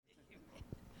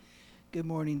Good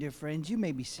morning, dear friends. You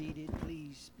may be seated.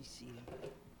 Please be seated.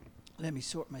 Let me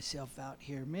sort myself out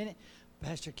here a minute.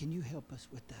 Pastor, can you help us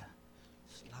with the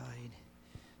slide?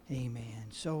 Amen.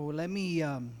 So let me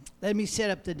set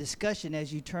up the discussion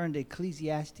as you turn to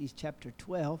Ecclesiastes chapter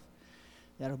 12.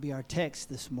 That'll be our text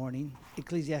this morning,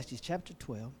 Ecclesiastes chapter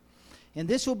 12. And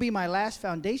this will be my last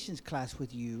foundations class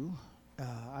with you.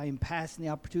 I am passing the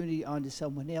opportunity on to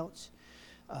someone else.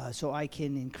 So I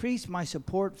can increase my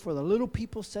support for the Little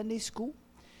People Sunday School.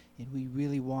 And we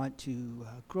really want to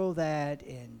grow that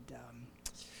and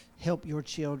help your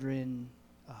children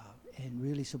and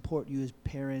really support you as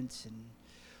parents. And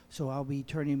so I'll be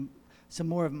turning some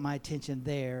more of my attention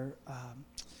there.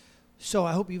 So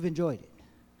I hope you've enjoyed it.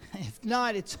 If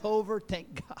not, it's over.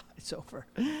 Thank God it's over.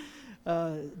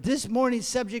 This morning's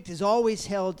subject has always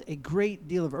held a great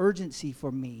deal of urgency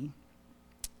for me.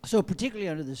 So particularly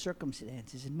under the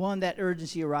circumstances, and one, that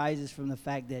urgency arises from the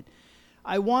fact that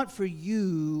I want for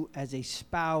you as a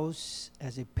spouse,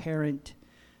 as a parent,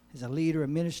 as a leader, a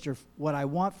minister, what I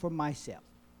want for myself.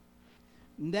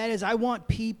 And that is, I want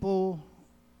people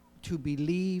to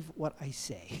believe what I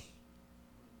say.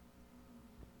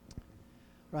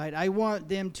 Right? I want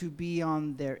them to be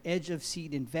on their edge of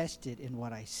seat invested in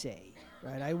what I say.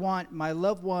 Right? I want my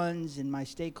loved ones and my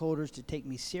stakeholders to take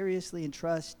me seriously and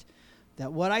trust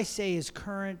that what I say is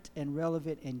current and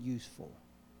relevant and useful.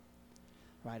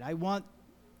 Right? I want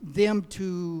them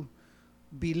to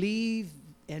believe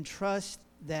and trust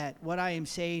that what I am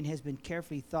saying has been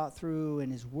carefully thought through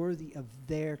and is worthy of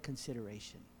their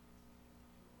consideration.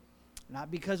 Not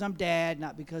because I'm dad,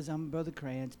 not because I'm Brother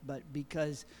Krantz, but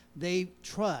because they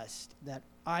trust that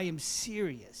I am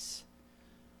seriously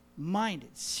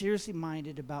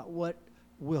minded about what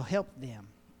will help them.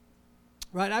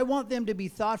 Right, I want them to be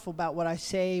thoughtful about what I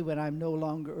say when I'm no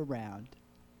longer around.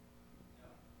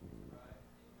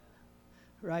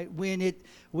 Right, when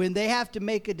they have to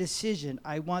make a decision,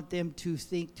 I want them to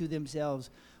think to themselves,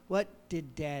 what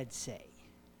did Dad say?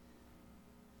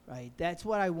 Right, that's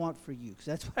what I want for you, because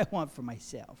that's what I want for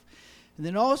myself. And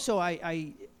then also,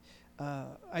 the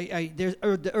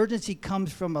urgency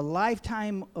comes from a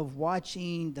lifetime of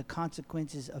watching the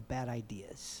consequences of bad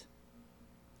ideas.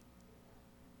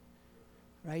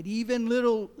 Right, even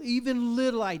little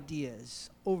ideas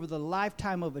over the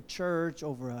lifetime of a church,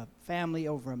 over a family,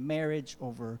 over a marriage,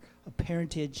 over a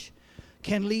parentage,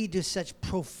 can lead to such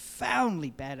profoundly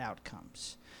bad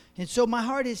outcomes. And so my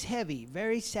heart is heavy,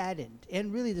 very saddened.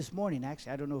 And really this morning,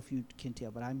 actually, I don't know if you can tell,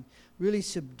 but I'm really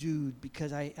subdued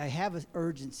because I have an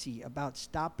urgency about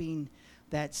stopping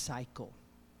that cycle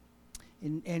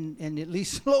and at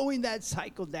least slowing that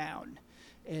cycle down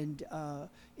and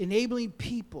enabling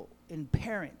people and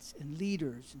parents and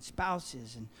leaders and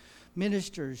spouses and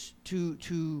ministers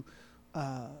to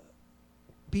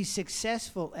be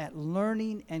successful at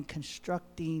learning and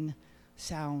constructing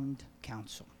sound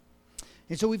counsel.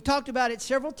 And so we've talked about it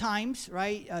several times,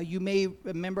 right? You may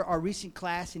remember our recent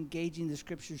class, Engaging the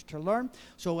Scriptures to Learn.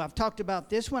 So I've talked about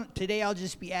this one. Today I'll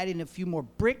just be adding a few more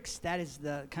bricks. That is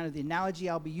the kind of the analogy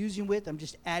I'll be using with. I'm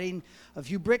just adding a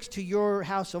few bricks to your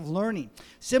house of learning.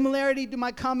 Similarity to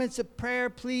my comments of prayer,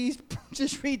 please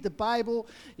just read the Bible.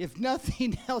 If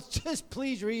nothing else, just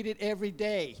please read it every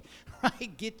day.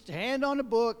 Right? Get your hand on the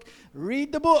book,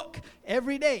 read the book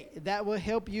every day. That will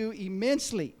help you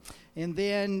immensely. And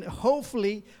then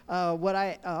hopefully what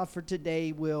I offer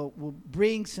today will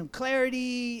bring some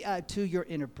clarity to your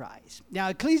enterprise. Now,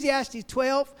 Ecclesiastes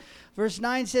 12, verse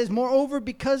 9 says, "Moreover,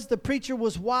 because the preacher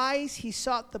was wise, he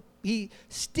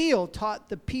still taught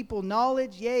the people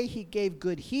knowledge. Yea, he gave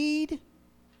good heed."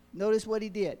 Notice what he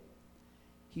did.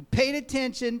 He paid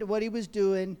attention to what he was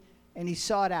doing, and he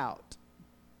sought out.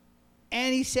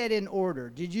 And he said in order.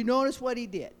 Did you notice what he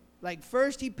did? Like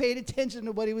first he paid attention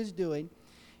to what he was doing.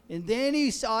 And then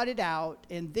he sought it out,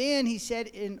 and then he said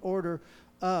in order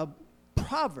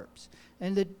Proverbs.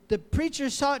 And the preacher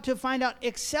sought to find out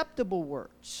acceptable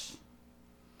words.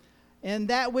 And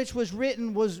that which was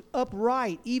written was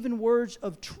upright, even words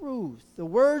of truth. The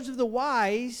words of the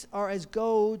wise are as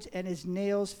goads and as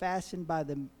nails fastened by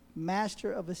the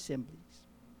master of assemblies.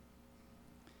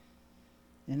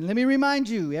 And let me remind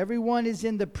you, everyone is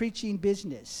in the preaching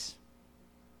business.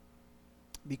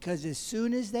 Because as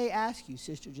soon as they ask you,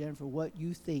 Sister Jennifer, what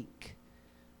you think,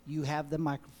 you have the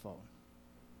microphone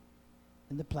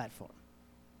and the platform.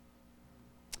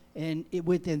 And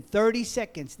within 30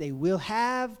 seconds, they will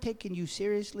have taken you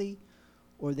seriously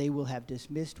or they will have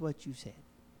dismissed what you said.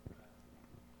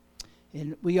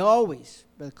 And we always,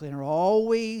 Brother Clinton,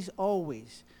 always,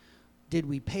 did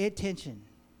we pay attention?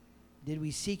 Did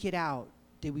we seek it out?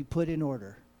 Did we put in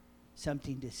order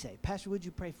something to say? Pastor, would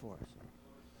you pray for us?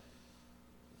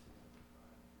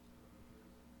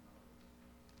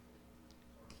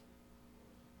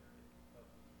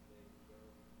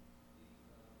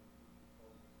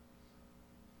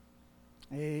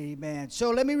 Amen.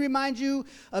 So let me remind you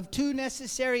of two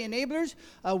necessary enablers.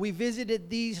 We visited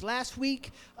these last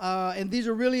week, and these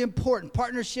are really important.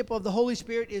 Partnership of the Holy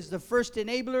Spirit is the first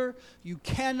enabler. You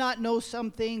cannot know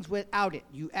some things without it.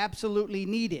 You absolutely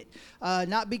need it.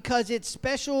 Not because it's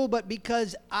special, but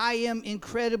because I am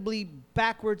incredibly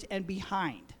backwards and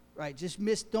behind. Right?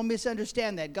 Don't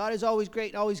misunderstand that. God is always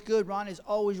great and always good. Ron is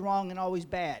always wrong and always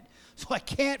bad. So I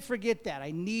can't forget that. I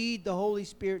need the Holy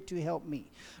Spirit to help me.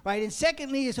 Right? And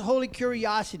secondly is holy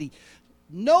curiosity.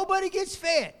 Nobody gets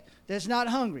fed that's not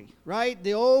hungry. Right?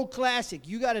 The old classic.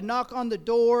 You got to knock on the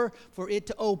door for it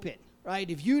to open. Right?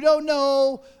 If you don't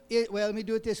know, let me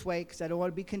do it this way because I don't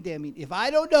want to be condemning. If I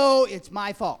don't know, it's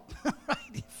my fault. Right?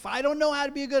 If I don't know how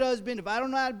to be a good husband, if I don't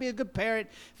know how to be a good parent,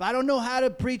 if I don't know how to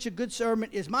preach a good sermon,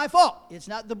 it's my fault. It's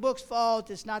not the book's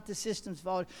fault. It's not the system's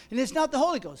fault. And it's not the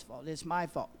Holy Ghost's fault. It's my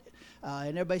fault. And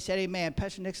everybody said amen.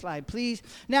 Pastor, next slide, please.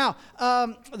 Now,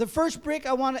 the first brick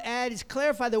I want to add is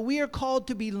clarify that we are called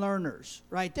to be learners,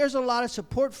 right? There's a lot of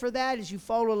support for that. As you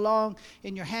follow along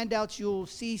in your handouts, you'll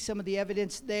see some of the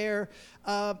evidence there.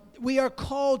 We are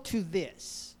called to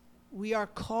this. We are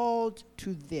called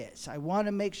to this. I want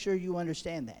to make sure you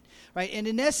understand that, right? And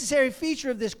a necessary feature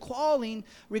of this calling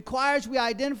requires we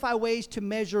identify ways to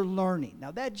measure learning.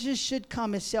 Now, that just should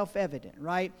come as self-evident,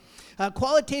 right?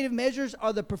 Qualitative measures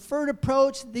are the preferred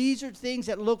approach. These are things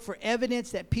that look for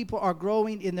evidence that people are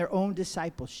growing in their own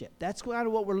discipleship. That's kind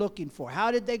of what we're looking for.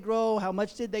 How did they grow? How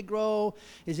much did they grow?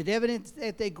 Is it evidence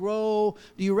that they grow?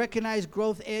 Do you recognize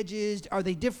growth edges? Are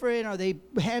they different? Are they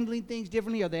handling things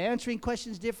differently? Are they answering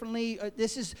questions differently?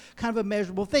 This is kind of a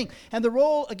measurable thing. And the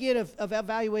role, again, of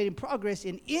evaluating progress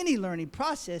in any learning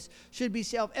process should be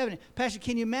self-evident. Pastor,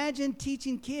 can you imagine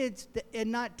teaching kids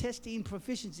and not testing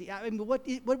proficiency? I mean, what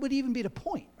would even be the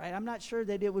point, right? I'm not sure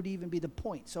that it would even be the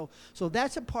point. So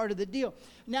that's a part of the deal.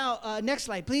 Now, next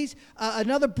slide, please.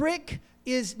 Another brick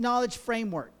is knowledge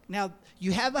framework. Now,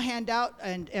 you have a handout,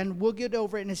 and we'll get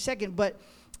over it in a second, but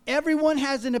everyone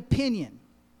has an opinion.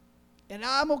 And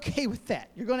I'm okay with that.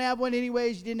 You're going to have one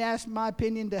anyways. You didn't ask my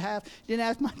opinion to have. You didn't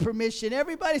ask my permission.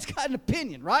 Everybody's got an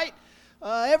opinion, right?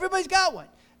 Everybody's got one.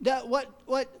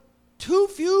 What too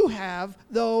few have,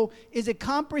 though, is a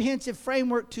comprehensive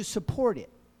framework to support it.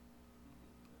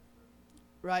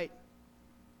 Right?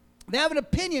 They have an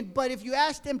opinion, but if you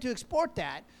ask them to export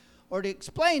that or to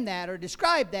explain that or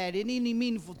describe that in any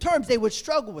meaningful terms, they would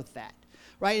struggle with that.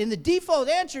 Right? And the default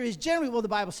answer is generally, well, the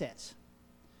Bible says.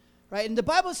 Right? And the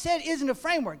Bible said isn't a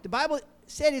framework. The Bible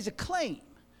said is a claim.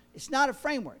 It's not a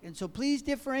framework. And so please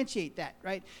differentiate that,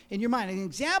 right, in your mind. An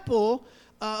example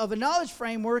of a knowledge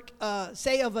framework,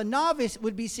 say of a novice,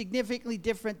 would be significantly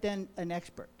different than an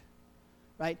expert.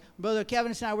 Right? Brother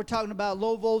Kevin and I were talking about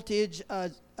low voltage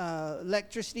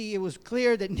electricity. It was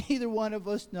clear that neither one of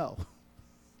us know.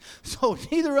 So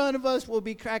neither one of us will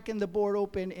be cracking the board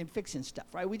open and fixing stuff,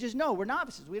 right? We just know. We're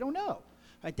novices. We don't know.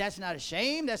 Right? That's not a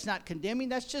shame. That's not condemning.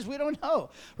 That's just we don't know.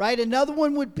 Right? Another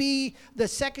one would be the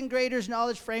second grader's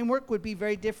knowledge framework would be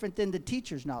very different than the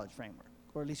teacher's knowledge framework.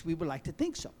 Or at least we would like to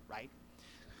think so, right?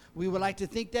 We would like to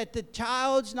think that the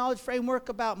child's knowledge framework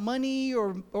about money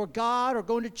or God or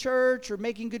going to church or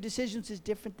making good decisions is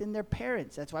different than their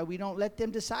parents. That's why we don't let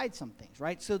them decide some things,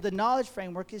 right? So the knowledge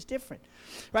framework is different,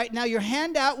 right? Now your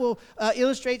handout will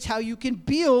illustrates how you can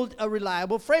build a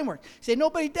reliable framework. Say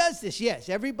nobody does this. Yes,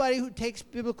 everybody who takes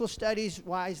biblical studies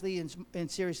wisely and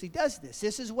seriously does this.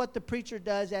 This is what the preacher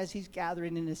does as he's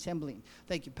gathering and assembling.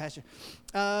 Thank you, Pastor.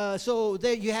 So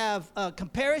there you have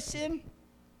comparison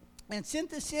and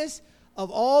synthesis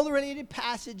of all the related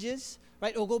passages,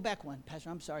 right? Oh, go back one, Pastor.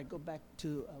 I'm sorry. Go back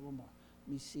to one more.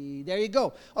 Let me see. There you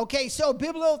go. Okay, so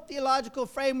biblio-theological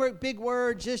framework, big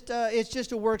word. It's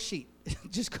just a worksheet.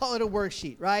 Just call it a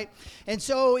worksheet, right? And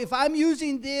so if I'm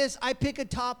using this, I pick a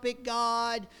topic,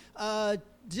 God,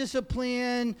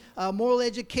 discipline, moral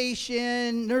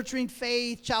education, nurturing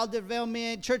faith, child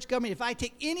development, church government. If I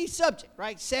take any subject,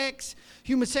 right, sex,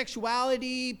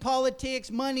 homosexuality, politics,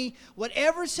 money,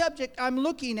 whatever subject I'm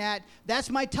looking at, that's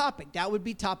my topic. That would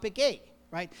be topic A,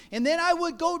 right? And then I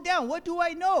would go down. What do I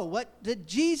know? What did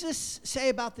Jesus say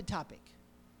about the topic?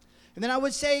 And then I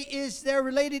would say, is there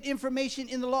related information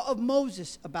in the law of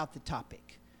Moses about the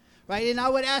topic? Right? And I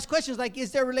would ask questions like,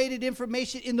 is there related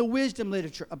information in the wisdom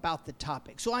literature about the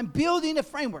topic? So I'm building a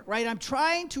framework, right? I'm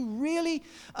trying to really,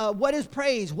 what is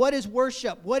praise? What is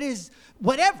worship? What is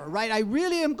whatever, right? I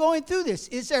really am going through this.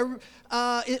 Is there,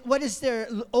 what does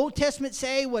the Old Testament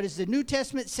say? What does the New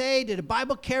Testament say? Did a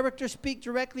Bible character speak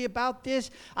directly about this?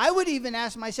 I would even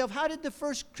ask myself, how did the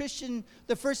first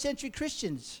century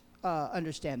Christians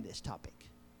understand this topic?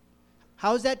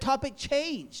 How has that topic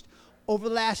changed over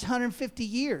the last 150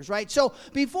 years, right? So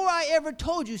before I ever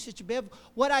told you, Sister Bev,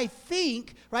 what I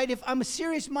think, right, if I'm a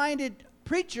serious-minded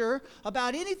preacher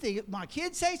about anything, if my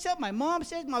kids say something, my mom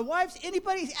says, my wife,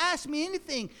 anybody asks me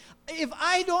anything, if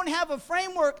I don't have a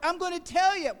framework, I'm going to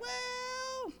tell you,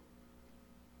 well,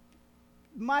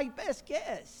 my best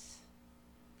guess,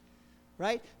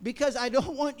 right? Because I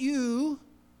don't want you,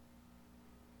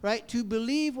 right, to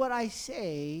believe what I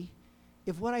say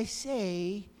if what I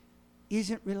say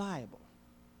isn't reliable.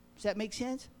 Does that make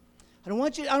sense? I don't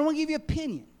want to give you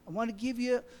opinion. I want to give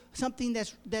you something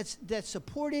that's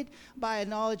supported by a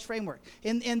knowledge framework.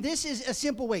 And this is a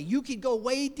simple way. You could go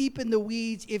way deep in the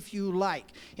weeds if you like.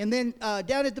 And then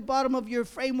down at the bottom of your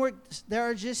framework, there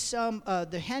are just some,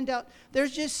 the handout,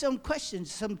 there's just some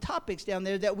questions, some topics down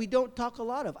there that we don't talk a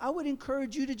lot of. I would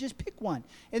encourage you to just pick one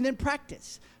and then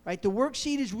practice. Right, the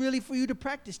worksheet is really for you to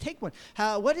practice. Take one.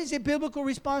 What is a biblical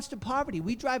response to poverty?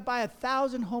 We drive by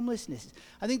 1,000 homelessnesses.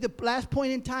 I think the last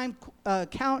point in time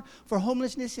count for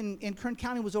homelessness in Kern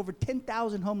County was over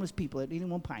 10,000 homeless people at any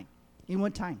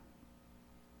one time.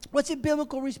 What's a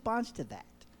biblical response to that?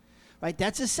 Right,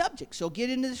 that's a subject. So get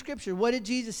into the scripture. What did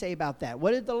Jesus say about that?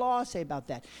 What did the law say about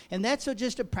that? And that's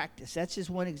just a practice. That's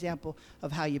just one example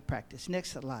of how you practice.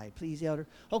 Next slide, please, Elder.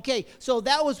 Okay, so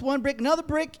that was one brick. Another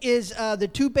brick is the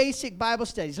 2 basic Bible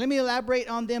studies. Let me elaborate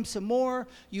on them some more.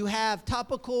 You have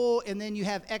topical, and then you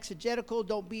have exegetical.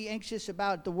 Don't be anxious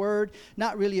about the word.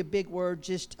 Not really a big word,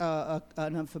 just an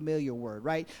unfamiliar word,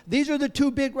 right? These are the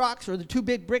 2 big rocks, or the 2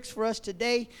 big bricks for us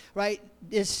today, right?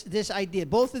 This idea.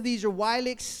 Both of these are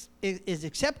widely is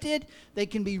accepted. They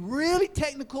can be really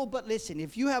technical, but listen,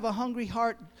 if you have a hungry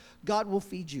heart, God will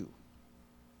feed you.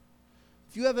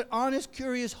 If you have an honest,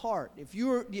 curious heart, if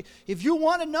you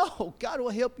want to know, God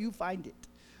will help you find it.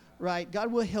 Right?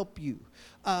 God will help you.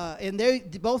 And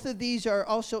both of these are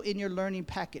also in your learning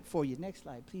packet for you. Next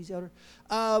slide, please, Elder.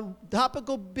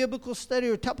 Topical biblical study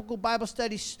or topical Bible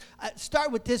study.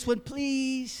 Start with this one,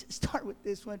 please. Start with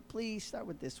this one, please. Start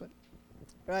with this one.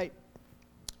 Right?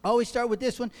 Always start with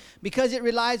this one because it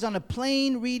relies on a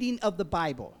plain reading of the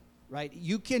Bible, right?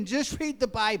 You can just read the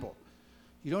Bible.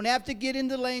 You don't have to get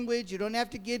into language. You don't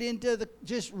have to get into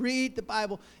just read the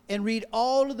Bible and read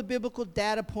all of the biblical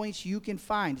data points you can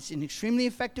find. It's an extremely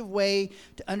effective way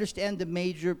to understand the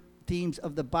major themes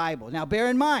of the Bible. Now,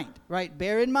 bear in mind, right?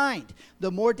 Bear in mind,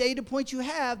 the more data points you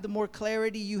have, the more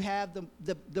clarity you have,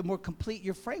 the more complete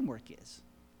your framework is.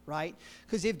 Right?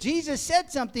 Because if Jesus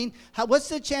said something, what's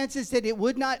the chances that it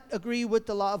would not agree with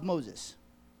the law of Moses?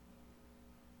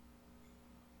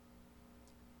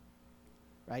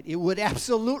 Right? It would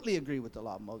absolutely agree with the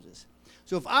law of Moses.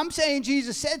 So if I'm saying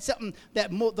Jesus said something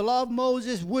that the law of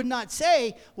Moses would not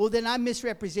say, well, then I'm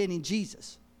misrepresenting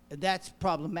Jesus. And that's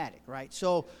problematic, right?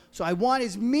 So I want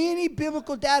as many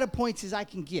biblical data points as I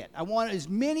can get. I want as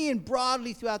many and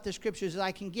broadly throughout the scriptures as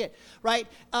I can get, right?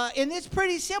 And it's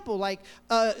pretty simple. Like,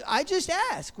 I just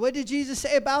ask, what did Jesus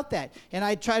say about that? And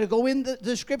I try to go in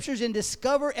the scriptures and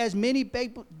discover as many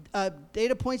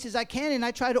data points as I can, and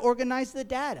I try to organize the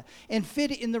data and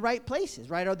fit it in the right places,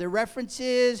 right? Are there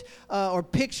references or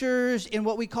pictures in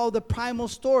what we call the primal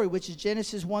story, which is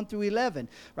Genesis 1 through 11,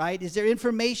 right? Is there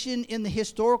information in the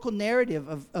historical narrative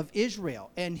of Israel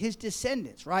and his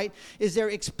descendants, right? Is there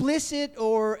explicit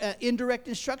or indirect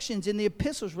instructions in the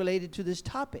epistles related to this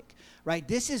topic, right?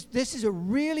 This is a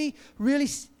really, really,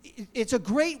 it's a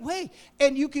great way.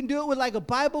 And you can do it with like a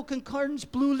Bible concordance,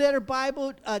 Blue Letter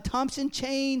Bible, Thompson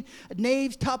Chain,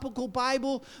 Nave's Topical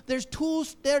Bible. There's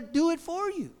tools that do it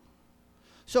for you.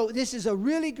 So this is a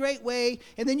really great way.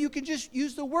 And then you can just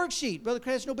use the worksheet. Brother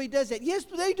Krantz, nobody does that. Yes,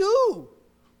 they do.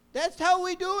 That's how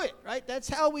we do it, right? That's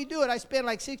how we do it. I spent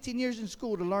like 16 years in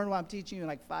school to learn what I'm teaching you in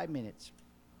like 5 minutes.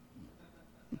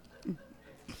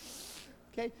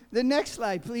 Okay, the next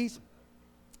slide, please.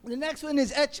 The next one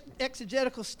is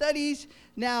exegetical studies.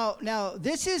 Now,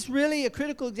 this is really a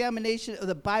critical examination of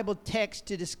the Bible text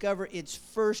to discover its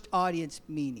first audience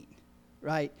meaning,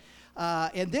 right?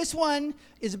 And this one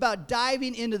is about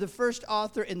diving into the first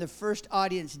author and the first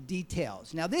audience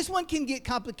details. Now, this one can get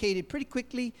complicated pretty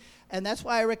quickly, and that's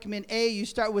why I recommend A, you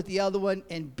start with the other one,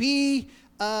 and B,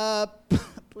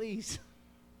 please,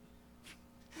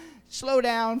 slow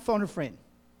down, phone a friend.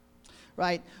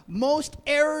 Right? Most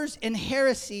errors and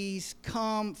heresies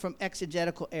come from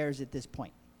exegetical errors at this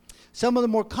point. Some of the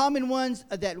more common ones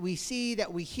that we see,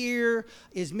 that we hear,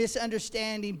 is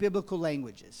misunderstanding biblical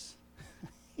languages.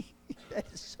 That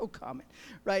is so common,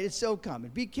 right? It's so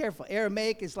common. Be careful.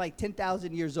 Aramaic is like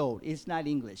 10,000 years old. It's not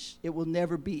English. It will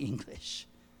never be English.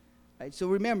 Right? So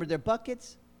remember, they're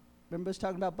buckets. Remember us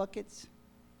talking about buckets?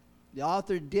 The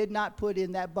author did not put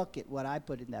in that bucket what I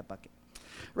put in that bucket.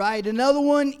 right? Another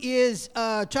one is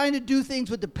trying to do things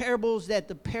with the parables that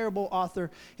the parable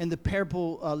author and the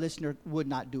parable listener would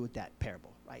not do with that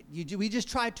parable, right? We just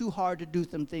try too hard to do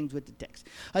some things with the text.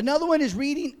 Another one is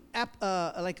reading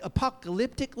like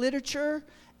apocalyptic literature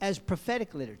as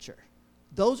prophetic literature.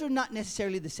 Those are not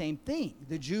necessarily the same thing.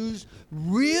 The Jews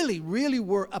really, really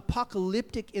were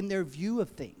apocalyptic in their view of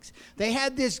things. They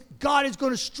had this, God is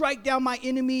going to strike down my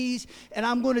enemies, and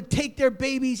I'm going to take their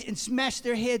babies and smash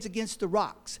their heads against the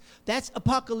rocks. That's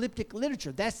apocalyptic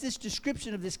literature. That's this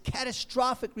description of this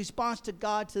catastrophic response to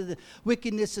God to the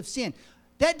wickedness of sin.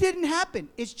 That didn't happen.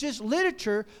 It's just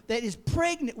literature that is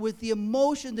pregnant with the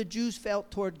emotion the Jews felt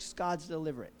towards God's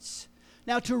deliverance.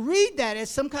 Now, to read that as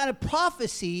some kind of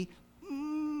prophecy,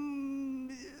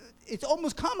 it's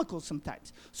almost comical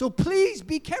sometimes. So please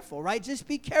be careful, right? Just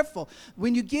be careful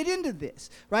when you get into this,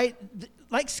 right?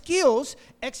 Like skills,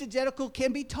 exegetical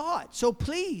can be taught. So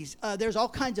please, there's all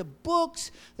kinds of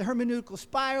books. The hermeneutical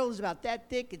spiral is about that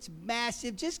thick. It's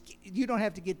massive. You don't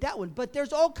have to get that one. But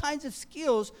there's all kinds of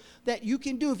skills that you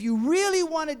can do. If you really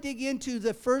want to dig into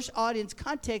the first audience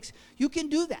context, you can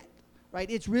do that. Right?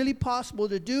 It's really possible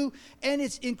to do, and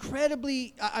it's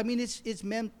incredibly, it's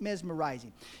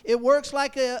mesmerizing. It works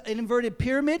like an inverted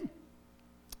pyramid.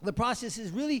 The process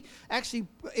is really, actually,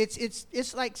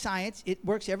 it's like science. It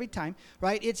works every time,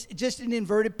 right? It's just an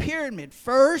inverted pyramid.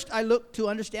 First, I look to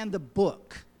understand the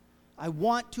book. I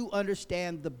want to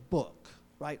understand the book,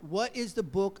 right? What is the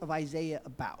book of Isaiah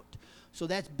about? So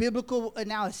that's biblical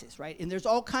analysis, right? And there's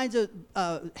all kinds of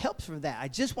helps for that. I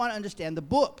just want to understand the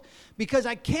book because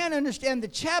I can't understand the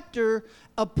chapter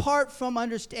apart from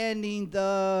understanding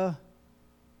the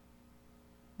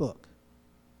book,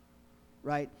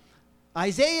 right?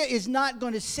 Isaiah is not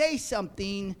going to say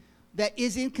something that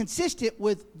is inconsistent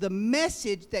with the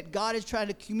message that God is trying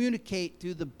to communicate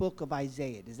through the book of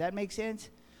Isaiah. Does that make sense?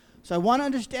 So I want to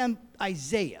understand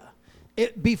Isaiah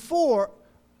before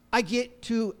I get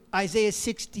to Isaiah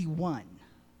 61,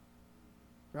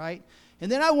 right? And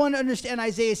then I want to understand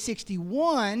Isaiah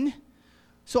 61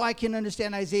 so I can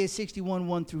understand Isaiah 61,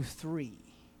 1 through 3.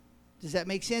 Does that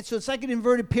make sense? So it's like an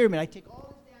inverted pyramid. I take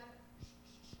all this data,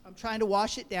 I'm trying to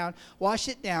wash it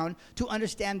down to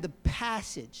understand the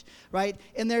passage, right?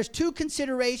 And there's two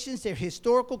considerations. There's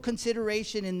historical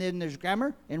consideration, and then there's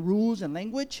grammar and rules and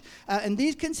language. And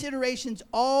these considerations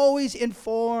always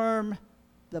inform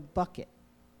the bucket.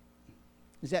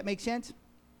 Does that make sense?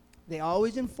 They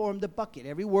always inform the bucket.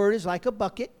 Every word is like a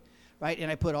bucket, right? And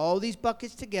I put all these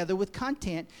buckets together with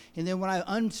content. And then when I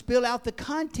unspill out the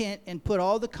content and put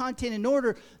all the content in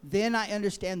order, then I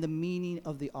understand the meaning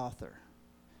of the author.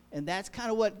 And that's kind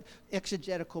of what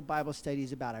exegetical Bible study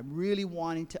is about. I'm really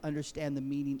wanting to understand the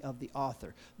meaning of the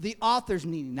author. The author's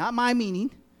meaning, not my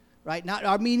meaning, right? Not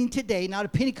our meaning today, not a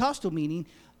Pentecostal meaning,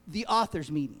 the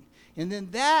author's meaning. And then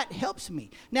that helps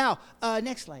me. Now,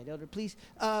 next slide, Elder, please.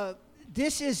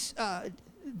 There's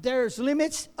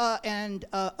limits and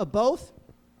both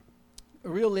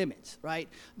real limits, right?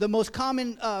 The most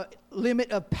common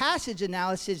limit of passage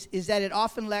analysis is that it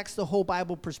often lacks the whole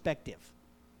Bible perspective,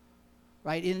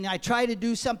 right? And I try to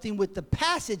do something with the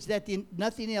passage that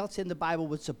nothing else in the Bible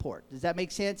would support. Does that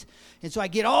make sense? And so I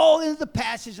get all into the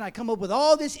passage, and I come up with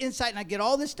all this insight, and I get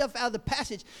all this stuff out of the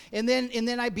passage, and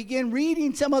then I begin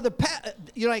reading some other,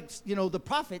 the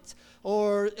prophets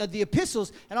or the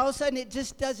epistles, and all of a sudden it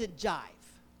just doesn't jive,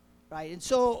 right? And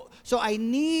so I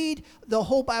need the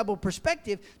whole Bible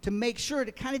perspective to make sure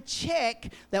to kind of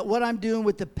check that what I'm doing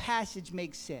with the passage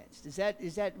makes sense. Is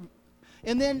that?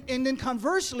 And then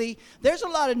conversely, there's a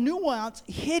lot of nuance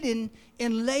hidden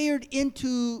and layered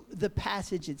into the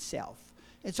passage itself.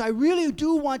 And so I really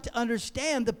do want to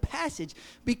understand the passage,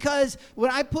 because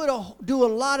when I do a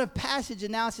lot of passage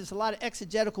analysis, a lot of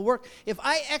exegetical work, if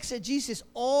I exegesis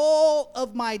all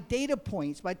of my data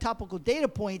points, my topical data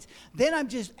points, then I'm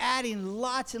just adding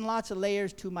lots and lots of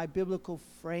layers to my biblical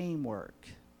framework.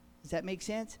 Does that make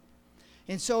sense?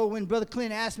 And so when Brother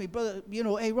Clint asked me,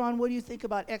 hey, Ron, what do you think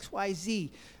about X, Y,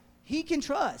 Z? He can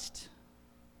trust,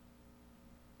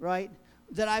 right,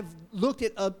 that I've looked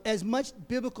at as much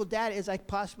biblical data as I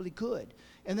possibly could.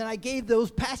 And then I gave those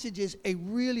passages a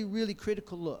really, really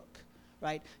critical look,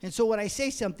 right? And so when I say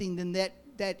something, then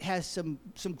that has some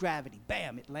gravity.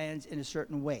 Bam, it lands in a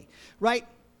certain way, right?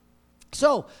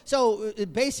 So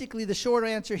basically the short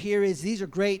answer here is these are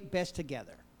great best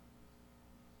together,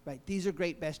 right? These are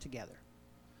great best together.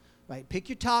 Right, pick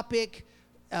your topic,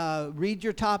 read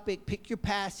your topic, pick your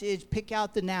passage, pick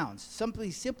out the nouns. Some of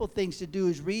these simple things to do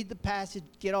is read the passage,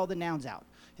 get all the nouns out.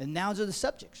 And nouns are the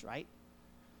subjects, right?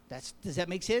 Does that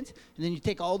make sense? And then you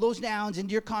take all those nouns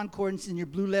into your concordance in your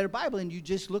blue letter Bible, and you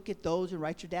just look at those and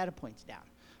write your data points down,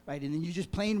 right? And then you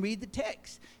just plain read the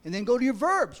text. And then go to your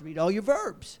verbs. Read all your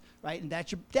verbs, right? And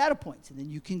that's your data points. And then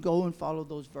you can go and follow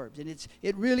those verbs. And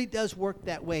it really does work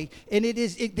that way. And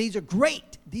these are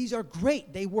great. These are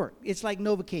great. They work. It's like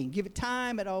Novocaine. Give it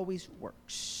time. It always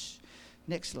works.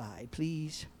 Next slide,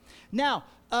 please. Now,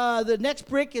 the next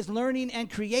brick is learning and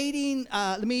creating.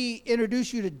 Let me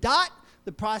introduce you to DOT,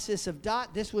 the process of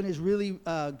DOT. This one is really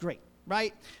great,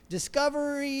 right?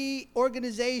 Discovery,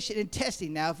 organization, and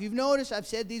testing. Now, if you've noticed, I've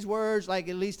said these words like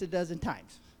at least a dozen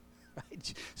times,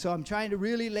 right? So I'm trying to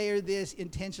really layer this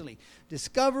intentionally.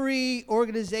 Discovery,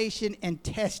 organization, and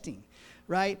testing,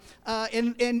 right?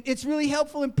 And it's really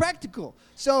helpful and practical.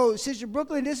 So, Sister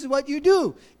Brooklyn, this is what you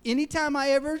do. Anytime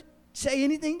I ever say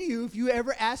anything to you, if you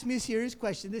ever ask me a serious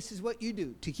question, this is what you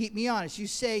do to keep me honest. You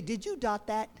say, did you dot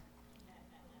that?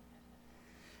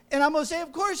 And I'm going to say,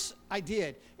 of course I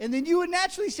did. And then you would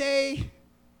naturally say,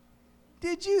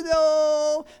 did you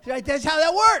though? Right? That's how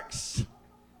that works.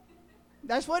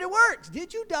 That's what it works.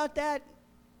 Did you dot that?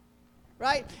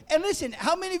 Right? And listen,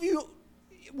 how many of you,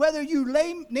 whether you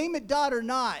name it dot or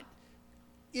not,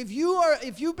 if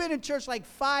you've been in church like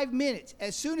 5 minutes,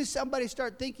 as soon as somebody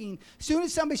starts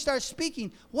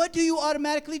speaking, what do you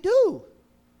automatically do?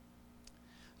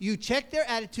 You check their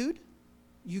attitude.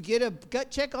 You get a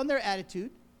gut check on their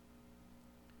attitude.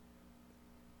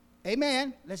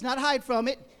 Amen. Let's not hide from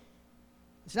it.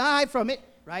 Let's not hide from it,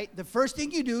 right? The first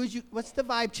thing you do is what's the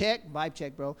vibe check? Vibe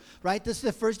check, bro. Right? This is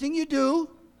the first thing you do.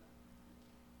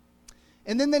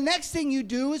 And then the next thing you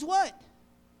do is what?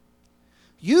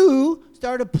 You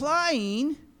start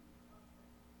applying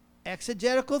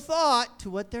exegetical thought to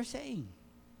what they're saying.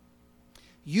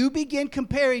 You begin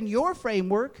comparing your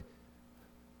framework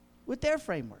with their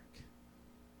framework.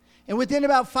 And within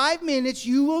about 5 minutes,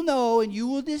 you will know and you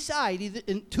will decide,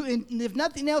 and if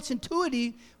nothing else,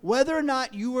 intuitively, whether or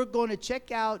not you are going to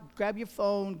check out, grab your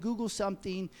phone, Google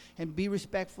something, and be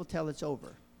respectful till it's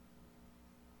over.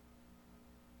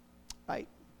 Right?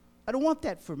 I don't want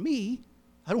that for me.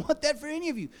 I don't want that for any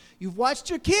of you. You've watched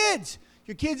your kids.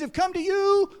 Your kids have come to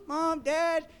you, Mom,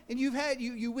 Dad, and you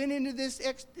went into this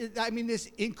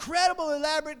incredible,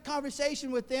 elaborate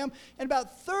conversation with them, and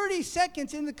about 30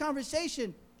 seconds in the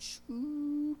conversation,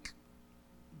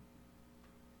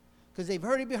 because they've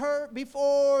heard it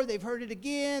before, they've heard it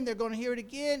again, they're going to hear it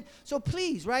again. So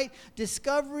please, right,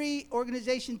 discovery,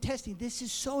 organization, testing, this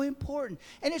is so important.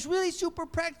 And it's really super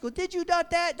practical. Did you dot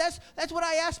that? That's what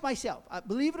I ask myself.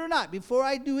 Believe it or not, before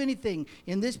I do anything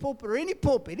in this pulpit or any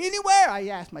pulpit, anywhere, I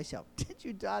ask myself, did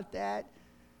you dot that?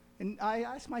 And I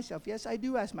ask myself, yes, I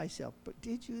do ask myself, but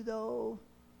did you though?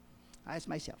 I ask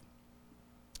myself.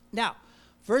 Now,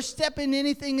 first step in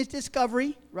anything is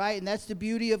discovery, right? And that's the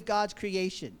beauty of God's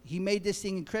creation. He made this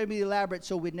thing incredibly elaborate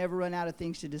so we'd never run out of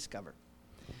things to discover.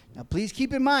 Now, please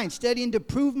keep in mind, studying to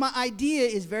prove my idea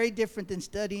is very different than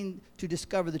studying to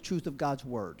discover the truth of God's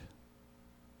word.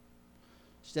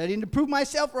 Studying to prove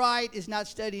myself right is not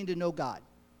studying to know God.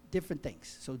 Different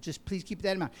things. So just please keep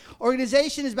that in mind.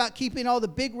 Organization is about keeping all the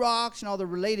big rocks and all the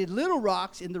related little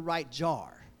rocks in the right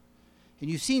jar. And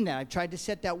you've seen that. I've tried to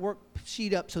set that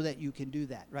worksheet up so that you can do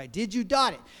that, right? Did you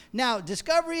dot it? Now,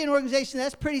 discovery and organization,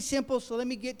 that's pretty simple. So let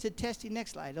me get to testing.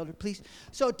 Next slide, Elder, please.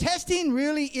 So testing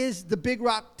really is the big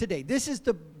rock today. This is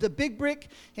the big brick,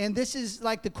 and this is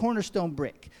like the cornerstone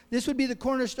brick. This would be the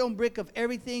cornerstone brick of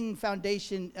everything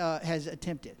Foundation has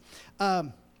attempted.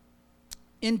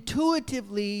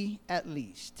 Intuitively, at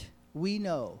least, we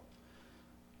know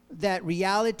that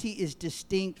reality is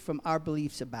distinct from our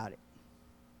beliefs about it.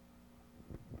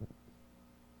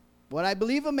 What I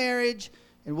believe of marriage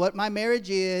and what my marriage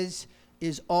is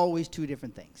always two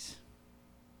different things.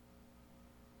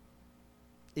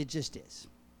 It just is.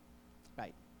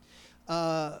 Right?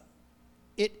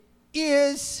 It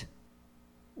is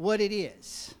what it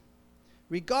is,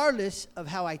 regardless of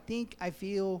how I think, I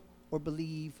feel, or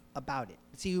believe about it.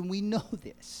 See, when we know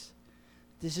this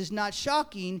is not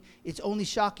shocking. It's only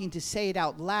shocking to say it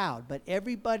out loud. But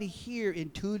everybody here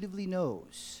intuitively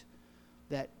knows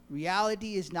that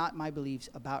reality is not my beliefs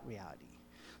about reality.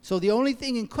 So the only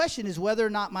thing in question is whether or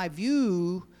not my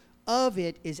view of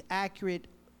it is accurate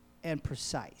and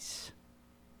precise.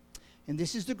 And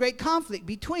this is the great conflict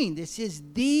between. This is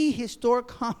the historic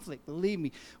conflict, believe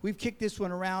me. We've kicked this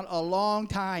one around a long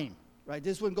time, right?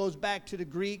 This one goes back to the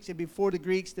Greeks, and before the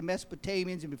Greeks, the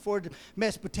Mesopotamians, and before the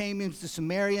Mesopotamians, the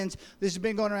Sumerians. This has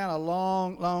been going around a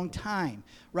long, long time,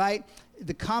 right?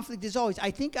 The conflict is always,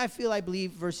 I feel, I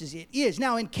believe, versus it is.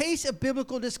 Now, in case of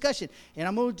biblical discussion, and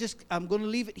I'm going to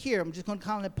leave it here. I'm just going to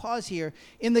kind of pause here.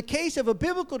 In the case of a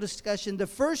biblical discussion, the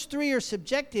first three are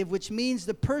subjective, which means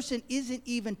the person isn't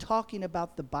even talking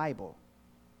about the Bible.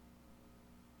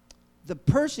 The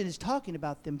person is talking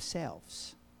about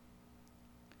themselves.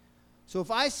 So if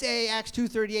I say Acts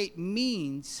 2:38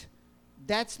 means,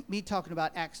 that's me talking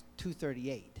about Acts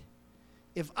 2:38.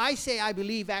 If I say I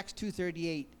believe Acts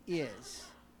 2:38 is,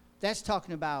 that's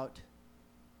talking about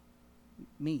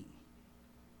me.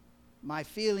 My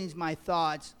feelings, my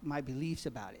thoughts, my beliefs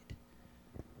about it.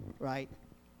 Right?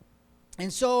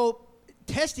 And so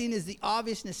testing is the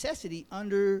obvious necessity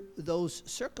under those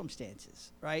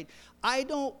circumstances, right? I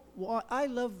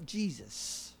love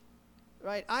Jesus.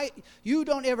 Right? You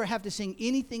don't ever have to sing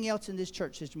anything else in this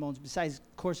church, Sister Mons, besides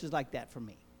courses like that for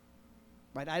me.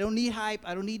 Right? I don't need hype.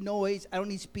 I don't need noise. I don't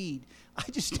need speed. I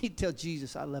just need to tell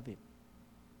Jesus I love him.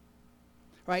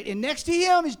 Right? And next to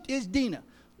him is Dina.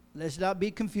 Let's not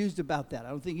be confused about that. I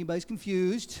don't think anybody's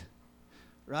confused.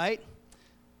 Right?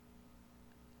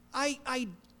 I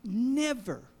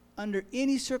never, under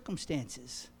any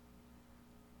circumstances,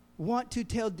 want to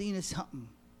tell Dina something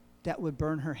that would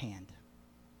burn her hand.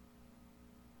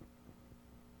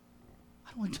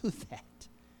 I don't want to do that.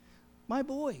 My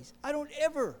boys, I don't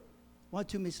ever want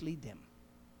to mislead them.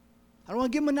 I don't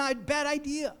want to give them a bad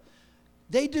idea.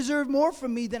 They deserve more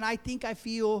from me than I think I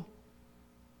feel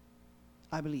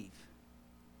I believe.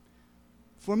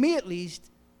 For me, at least,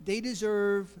 they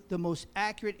deserve the most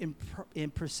accurate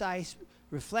and precise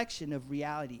reflection of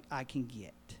reality I can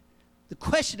get. The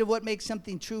question of what makes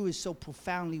something true is so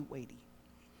profoundly weighty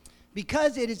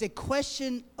because it is a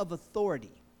question of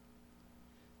authority.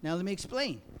 Now, let me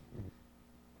explain.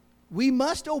 We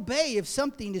must obey if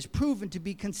something is proven to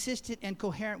be consistent and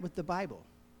coherent with the Bible.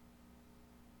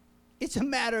 It's a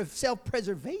matter of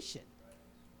self-preservation.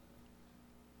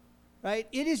 Right?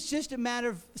 It is just a matter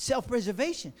of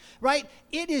self-preservation. Right?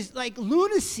 It is like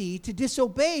lunacy to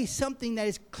disobey something that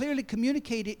is clearly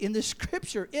communicated in the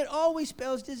Scripture. It always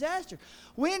spells disaster.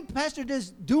 When, Pastor, does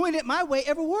doing it my way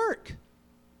ever work?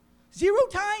 0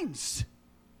 times.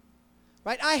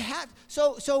 Right?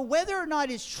 So whether or not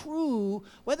it's true,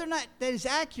 whether or not that is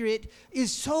accurate,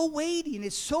 is so weighty and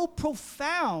it's so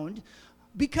profound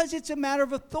because it's a matter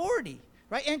of authority.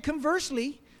 Right? And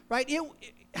conversely, right,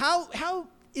 how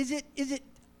is it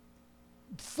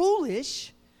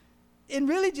foolish and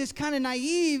really just kind of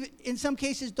naive in some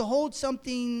cases to hold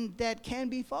something that can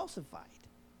be falsified?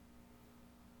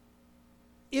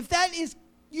 If that is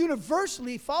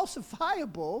universally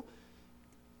falsifiable,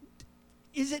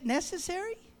 is it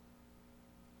necessary?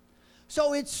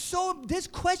 So this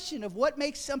question of what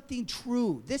makes something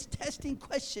true, this testing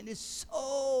question is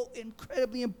so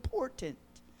incredibly important,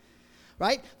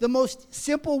 right? The most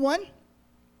simple one,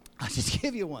 I'll just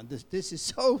give you one. This is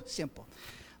so simple.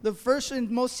 The first and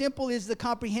most simple is the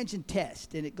comprehension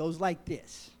test, and it goes like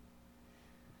this.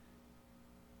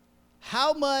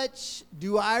 How much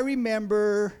do I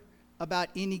remember about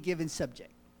any given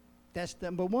subject? That's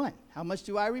number one. How much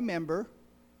do I remember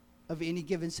of any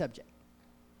given subject?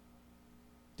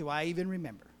 Do I even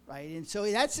remember? Right? And so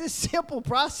that's a simple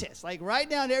process. Like write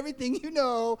down everything you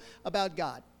know about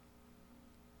God.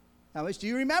 How much do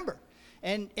you remember?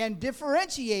 And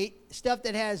differentiate stuff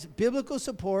that has biblical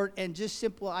support and just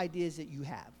simple ideas that you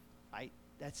have. Right?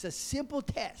 That's a simple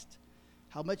test.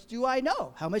 How much do I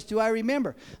know? How much do I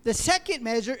remember? The second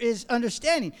measure is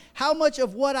understanding. How much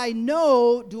of what I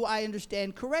know do I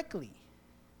understand correctly?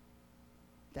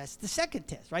 That's the second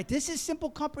test, right? This is simple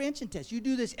comprehension test. You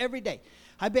do this every day.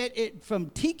 I bet it from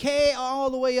TK all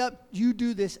the way up, you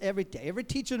do this every day. Every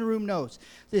teacher in the room knows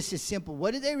this is simple.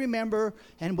 What do they remember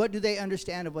and what do they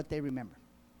understand of what they remember?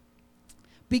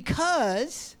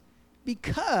 Because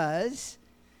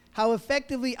how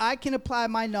effectively I can apply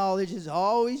my knowledge is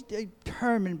always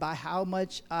determined by how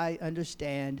much I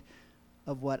understand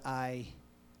of what I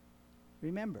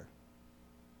remember.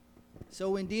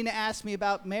 So when Dina asked me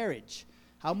about marriage,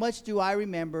 how much do I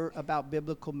remember about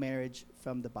biblical marriage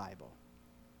from the Bible?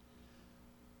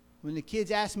 When the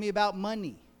kids ask me about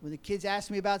money, when the kids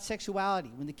ask me about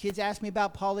sexuality, when the kids ask me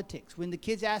about politics, when the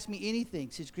kids ask me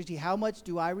anything, Sister Christy, how much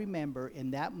do I remember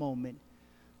in that moment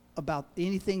about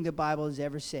anything the Bible has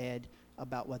ever said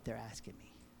about what they're asking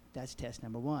me? That's test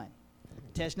number one.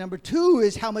 Test number two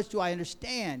is how much do I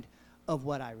understand of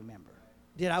what I remember?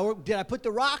 Did I put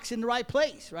the rocks in the right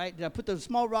place, right? Did I put the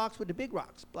small rocks with the big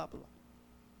rocks? Blah, blah, blah.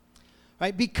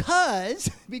 Right?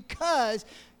 Because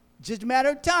Just a matter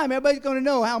of time. Everybody's going to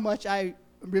know how much I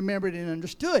remembered and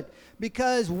understood.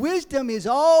 Because wisdom is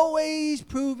always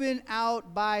proven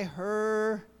out by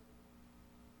her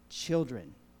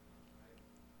children.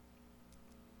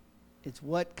 It's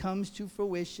what comes to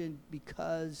fruition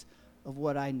because of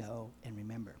what I know and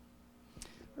remember.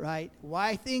 Right?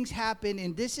 Why things happen,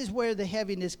 and this is where the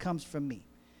heaviness comes from me.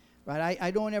 Right?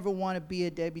 I don't ever want to be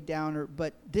a Debbie Downer,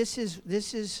 but this is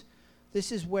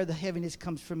where the heaviness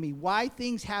comes from me. Why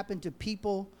things happen to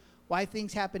people, why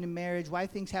things happen in marriage, why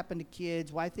things happen to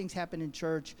kids, why things happen in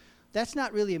church, that's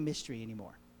not really a mystery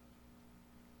anymore.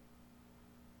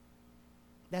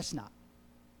 That's not.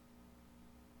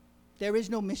 There is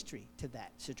no mystery to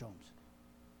that, Sister Holmes.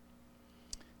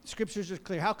 Scriptures are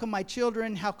clear. How come my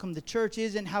children? How come the church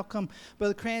isn't? How come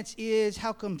Brother Krantz is?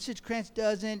 How come Sister Krantz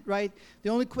doesn't? Right? The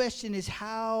only question is,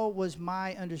 how was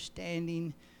my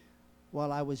understanding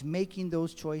while I was making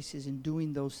those choices and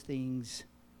doing those things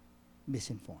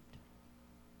misinformed?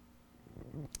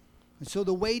 And so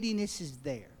the weightiness is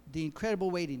there. The incredible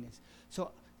weightiness.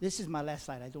 So this is my last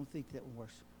slide. I don't think that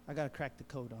works. I got to crack the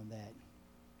code on that.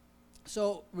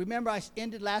 So remember, I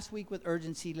ended last week with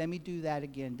urgency. Let me do that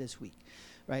again this week.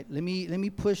 Right? Let me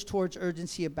push towards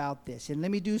urgency about this. And let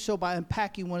me do so by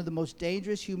unpacking one of the most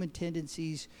dangerous human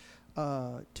tendencies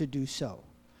to do so.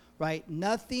 Right?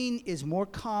 Nothing is more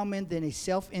common than a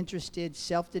self-interested,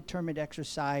 self-determined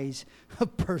exercise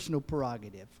of personal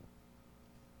prerogative.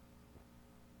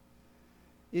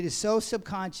 It is so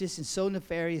subconscious and so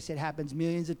nefarious, it happens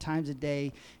millions of times a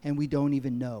day, and we don't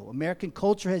even know. American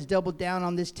culture has doubled down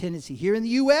on this tendency. Here in the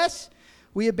U.S.,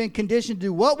 we have been conditioned to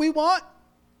do what we want,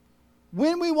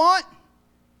 when we want,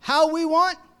 how we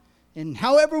want, and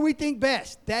however we think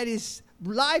best. That is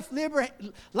life, liberty,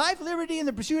 and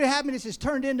the pursuit of happiness is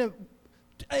turned into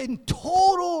in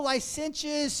total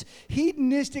licentious,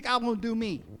 hedonistic, I won't do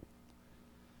me.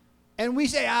 And we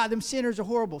say, them sinners are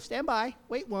horrible. Stand by.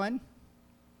 Wait one.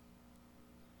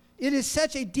 It is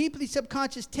such a deeply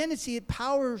subconscious tendency. Its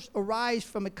powers arise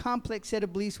from a complex set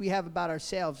of beliefs we have about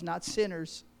ourselves, not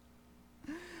sinners.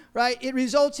 Right? It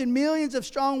results in millions of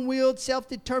strong-willed,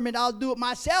 self-determined, I'll do it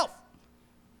myself.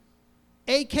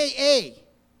 AKA,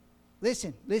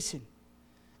 listen.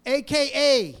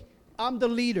 AKA, I'm the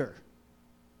leader.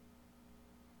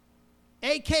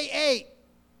 AKA,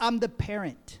 I'm the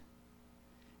parent.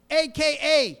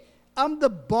 AKA, I'm the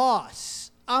boss.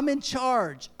 I'm in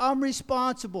charge. I'm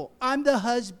responsible. I'm the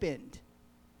husband.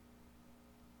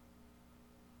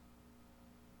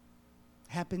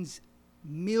 Happens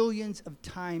millions of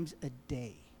times a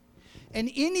day. And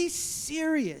any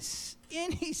serious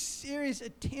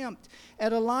attempt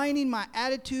at aligning my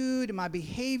attitude and my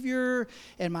behavior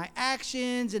and my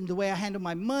actions and the way I handle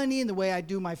my money and the way I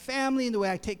do my family and the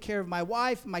way I take care of my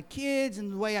wife and my kids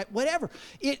and the way whatever,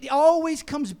 it always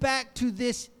comes back to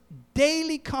this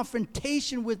daily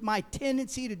confrontation with my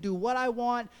tendency to do what I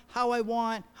want, how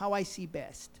I see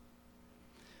best.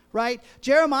 Right?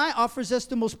 Jeremiah offers us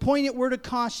the most poignant word of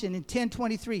caution in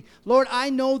 10:23. Lord, I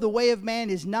know the way of man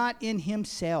is not in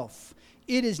himself.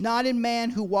 It is not in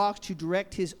man who walks to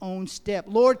direct his own step.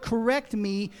 Lord, correct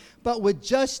me, but with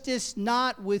justice,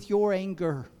 not with your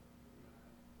anger.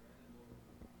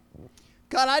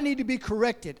 God, I need to be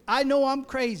corrected. I know I'm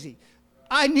crazy.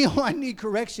 I know I need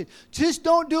correction. Just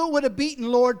don't do it with a beating,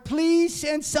 Lord. Please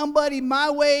send somebody my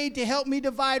way to help me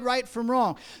divide right from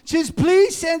wrong. Just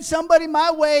please send somebody my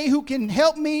way who can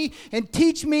help me and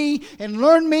teach me and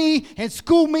learn me and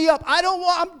school me up.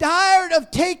 I'm tired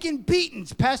of taking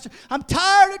beatings, Pastor. I'm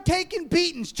tired of taking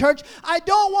beatings, church. I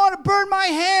don't want to burn my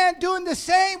hand doing the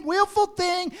same willful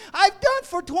thing I've done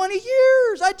for 20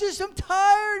 years. I just am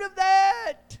tired of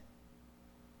that.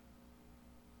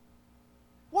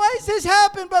 Why does this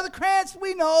happen, Brother Krantz?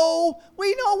 We know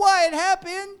why it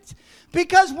happened.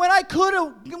 Because when I could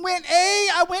have went A,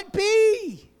 I went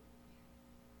B.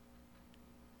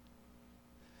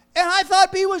 And I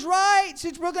thought B was right.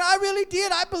 Since Brooklyn, I really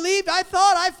did. I believed. I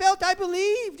thought. I felt. I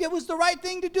believed it was the right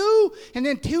thing to do. And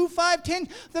then 2, 5, 10,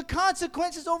 the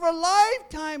consequences over a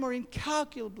lifetime are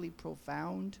incalculably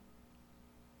profound.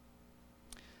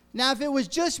 Now, if it was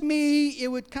just me, it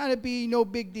would kind of be no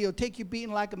big deal. Take your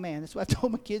beating like a man. That's what I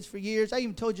told my kids for years. I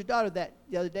even told your daughter that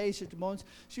the other day, Sister Mons.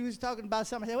 She was talking about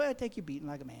something. I said, well, take your beating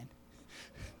like a man.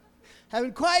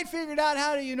 Haven't quite figured out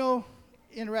how to,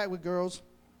 interact with girls.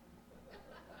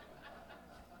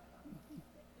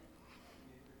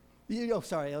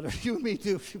 Sorry, Elder. You and me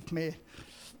too, man.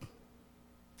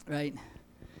 Right?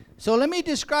 So let me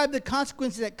describe the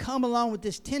consequences that come along with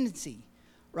this tendency,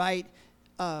 right?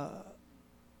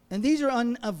 And these are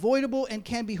unavoidable and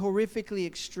can be horrifically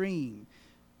extreme.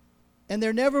 And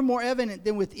they're never more evident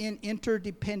than within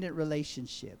interdependent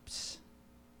relationships.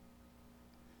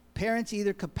 Parents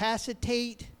either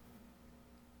capacitate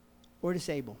or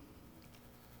disable.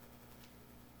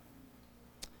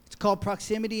 It's called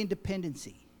proximity and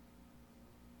dependency.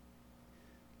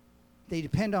 They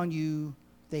depend on you.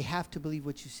 They have to believe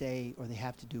what you say, or they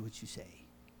have to do what you say.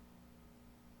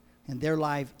 And their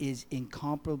life is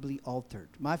incomparably altered.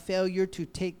 My failure to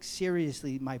take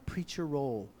seriously my preacher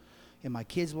role in my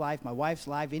kid's life, my wife's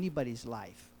life, anybody's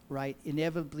life, right,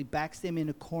 inevitably backs them in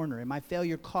a corner. And my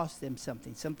failure costs them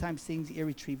something, sometimes things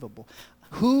irretrievable.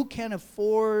 Who can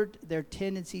afford their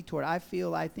tendency toward, I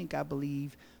think, I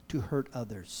believe, to hurt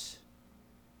others?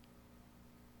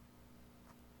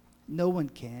 No one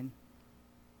can.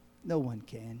 No one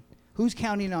can. Who's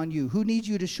counting on you? Who needs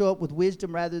you to show up with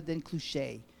wisdom rather than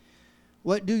cliche?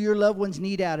 What do your loved ones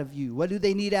need out of you? What do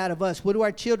they need out of us? What do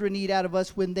our children need out of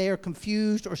us when they are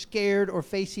confused or scared or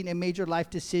facing a major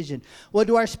life decision? What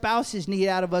do our spouses need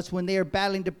out of us when they are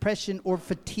battling depression or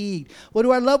fatigue? What do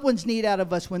our loved ones need out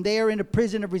of us when they are in a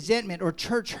prison of resentment or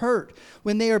church hurt?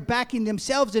 When they are backing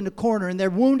themselves in the corner and they're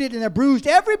wounded and they're bruised?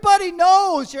 Everybody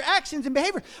knows your actions and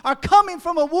behavior are coming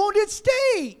from a wounded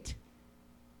state.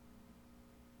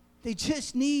 They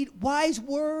just need wise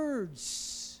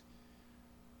words,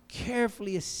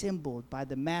 carefully assembled by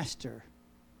the master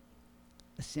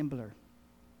assembler.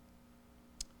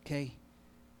 Okay?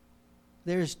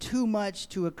 There's too much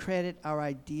to accredit our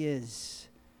ideas,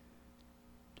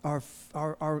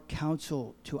 our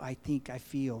counsel to I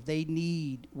feel. They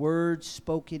need words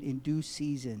spoken in due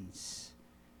seasons,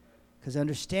 because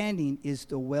understanding is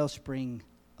the wellspring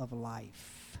of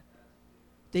life.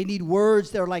 They need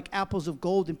words that are like apples of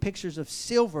gold and pictures of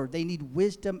silver. They need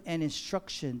wisdom and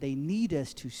instruction. They need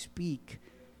us to speak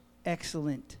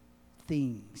excellent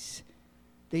things.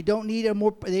 They don't need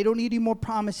any more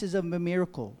promises of a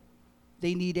miracle.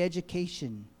 They need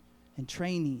education and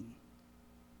training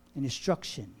and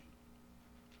instruction.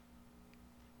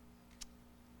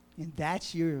 And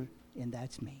that's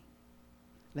me.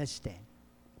 Let's stand.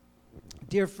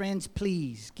 Dear friends,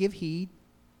 please give heed.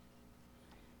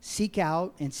 Seek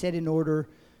out and set in order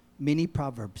many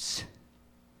proverbs.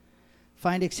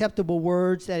 Find acceptable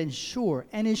words that ensure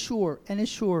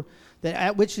that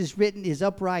that which is written is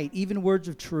upright, even words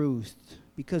of truth.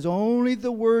 Because only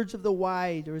the words of the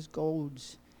wise are as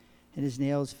golds, and his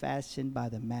nails fastened by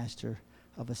the master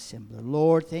of assembler.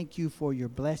 Lord, thank you for your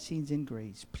blessings and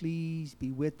grace. Please be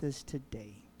with us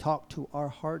today. Talk to our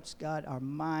hearts, God, our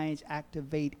minds.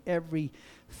 Activate every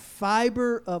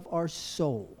fiber of our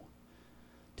soul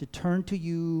to turn to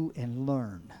you and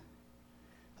learn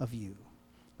of you.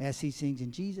 May I see things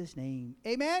in Jesus' name.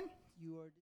 Amen. You are